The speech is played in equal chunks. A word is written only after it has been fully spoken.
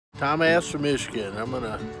Tomassz from Michigan. I'm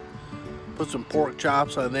gonna put some pork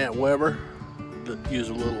chops on that Weber. Use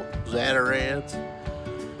a little Zatarans.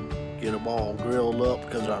 Get them all grilled up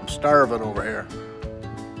because I'm starving over here.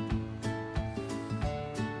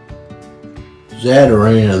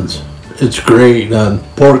 Zatarans. It's great on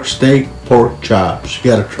pork steak, pork chops.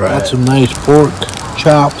 You gotta try it. Got some nice pork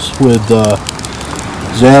chops with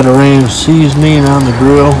Zataran seasoning on the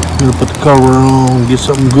grill. I'm gonna put the cover on, get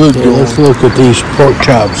something good going. Let's look at these pork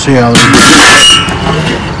chops, see how they do.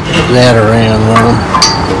 Zataran on them.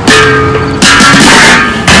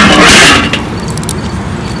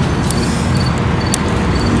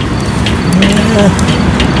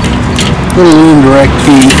 Little indirect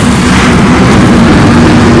heat.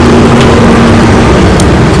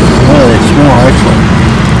 Oh, they smell excellent.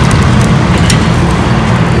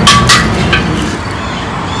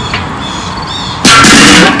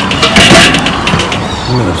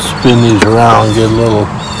 I'm going to spin these around and get a little,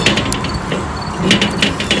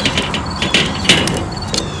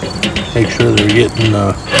 make sure they're getting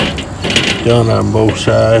done on both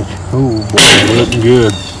sides. Oh boy, they're looking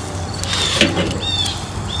good.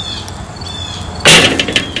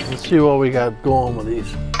 Let's see what we got going with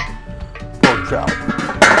these pork chops.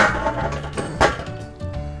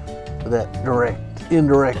 With that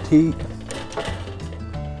indirect heat.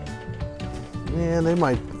 Yeah, they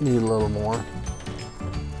might need a little more.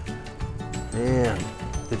 Man,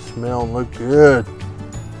 they smell and look good.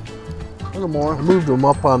 A little more. I moved them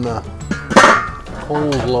up on the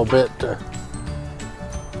coals a little bit to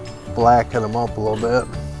blacken them up a little bit.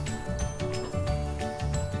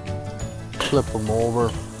 Flip them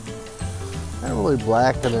over. Not really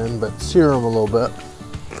blackening, but sear them a little bit.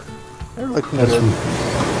 They're looking good.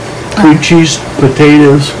 Cream cheese,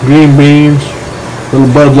 potatoes, green beans,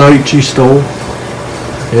 little Bud Light cheese stove,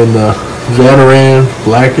 and Zataran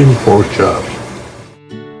blackened pork chops.